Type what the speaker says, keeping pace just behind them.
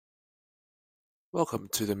Welcome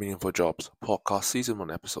to the Meaningful Jobs podcast, season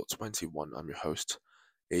 1, episode 21. I'm your host,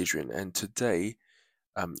 Adrian, and today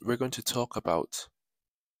we're going to talk about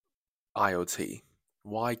IoT,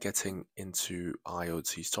 why getting into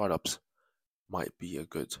IoT startups might be a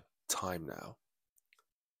good time now.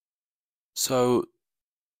 So,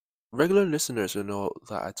 regular listeners will know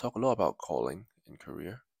that I talk a lot about calling in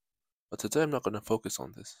career, but today I'm not going to focus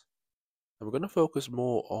on this. I'm going to focus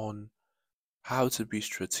more on how to be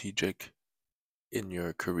strategic in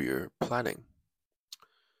your career planning.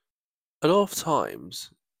 A lot of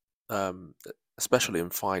times, um, especially in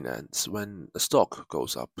finance, when the stock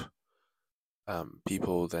goes up,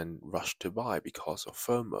 people then rush to buy because of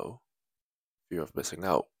FOMO, fear of missing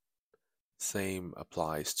out. Same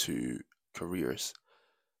applies to careers.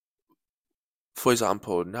 For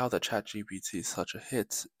example, now that ChatGPT is such a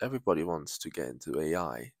hit, everybody wants to get into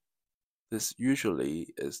AI. This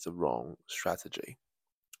usually is the wrong strategy.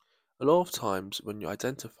 A lot of times, when you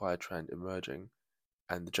identify a trend emerging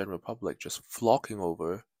and the general public just flocking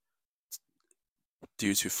over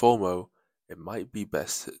due to FOMO, it might be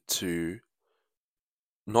best to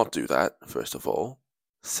not do that, first of all.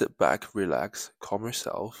 Sit back, relax, calm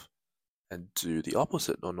yourself, and do the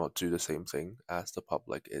opposite or not do the same thing as the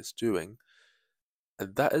public is doing.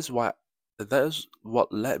 And that is what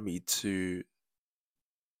led me to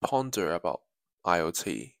ponder about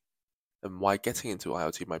IoT and why getting into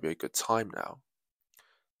IoT might be a good time now.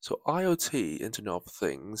 So IoT, Internet of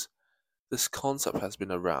Things, this concept has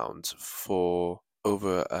been around for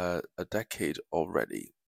over a decade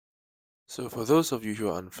already. So for those of you who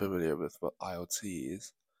are unfamiliar with what IoT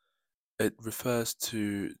is, it refers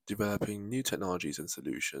to developing new technologies and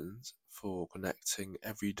solutions for connecting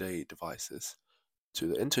everyday devices to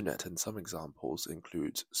the internet, and some examples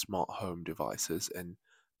include smart home devices and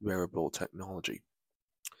wearable technology.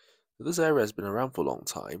 So this area has been around for a long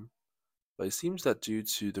time, but it seems that due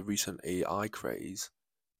to the recent AI craze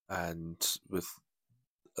and with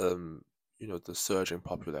um, the surging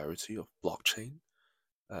popularity of blockchain,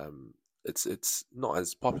 um, it's not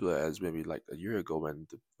as popular as maybe like a year ago when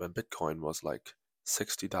Bitcoin was like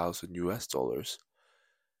 60,000 US dollars.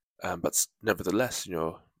 But nevertheless,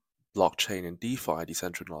 blockchain and DeFi,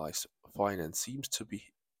 decentralized finance, seems to be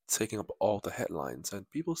taking up all the headlines, and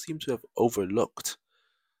people seem to have overlooked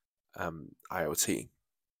IoT.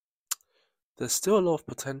 There's still a lot of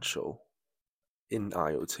potential in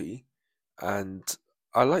IoT, and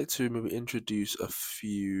I'd like to maybe introduce a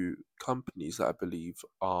few companies that I believe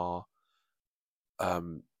are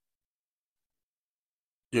um,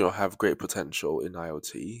 have great potential in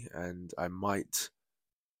IoT, and I might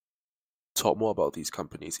talk more about these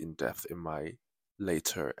companies in depth in my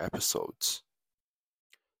later episodes.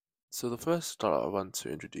 So the first startup I want to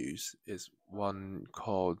introduce is one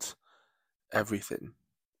called Everything.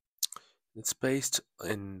 It's based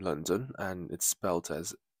in London and it's spelled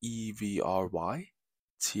as EVRYTHNG.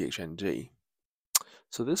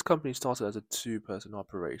 So this company started as a two-person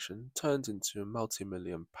operation, turned into a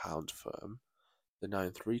multi-million-pound firm. They're now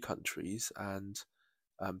in 3 countries, and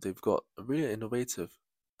they've got a really innovative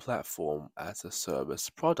platform as a service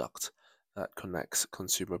product that connects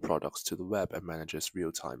consumer products to the web and manages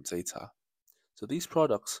real-time data. So these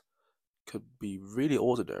products could be really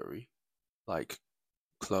ordinary, like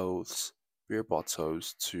clothes, beer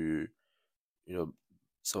bottles, to you know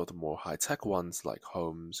some of the more high-tech ones like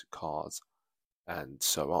homes, cars, and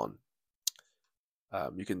so on.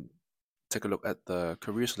 You can take a look at the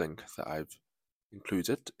careers link that I've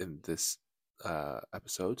included in this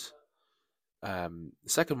episode. The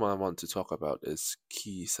second one I want to talk about is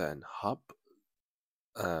Keysen Hub.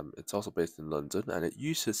 It's also based in London, and it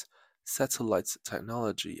uses satellite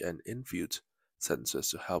technology and in-field sensors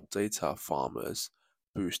to help data farmers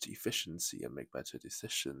boost efficiency and make better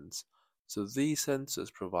decisions. So these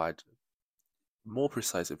sensors provide more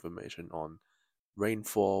precise information on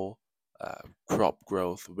rainfall, crop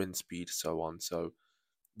growth, wind speed, so on. So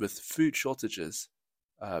with food shortages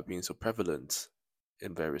being so prevalent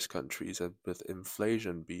in various countries, and with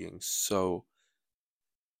inflation being so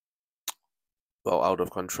out of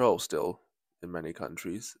control still in many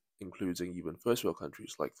countries, including even first world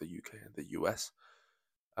countries like the UK and the US.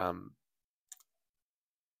 Um,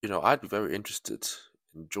 I'd be very interested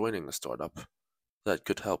in joining a startup that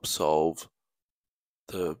could help solve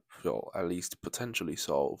at least potentially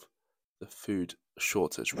solve the food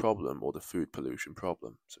shortage problem or the food pollution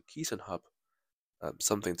problem. So Keys and Hub,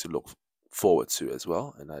 something to look forward to as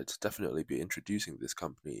well, and I'd definitely be introducing this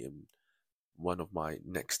company in one of my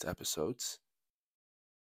next episodes.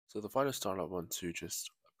 So the final startup I want to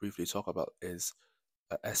just briefly talk about is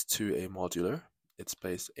S2A Modular. It's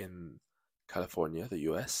based in California, the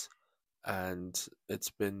US. and it's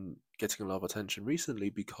been getting a lot of attention recently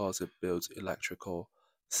because it builds electrical,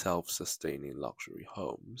 self-sustaining luxury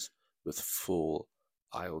homes with full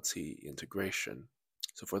IoT integration.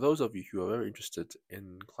 So, for those of you who are very interested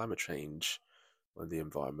in climate change and the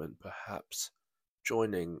environment, perhaps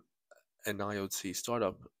joining an IoT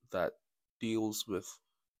startup that deals with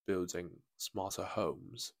building smarter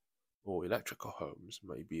homes or electrical homes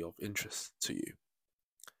may be of interest to you.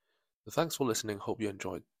 So thanks for listening. Hope you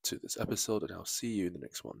enjoyed to this episode, and I'll see you in the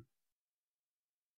next one.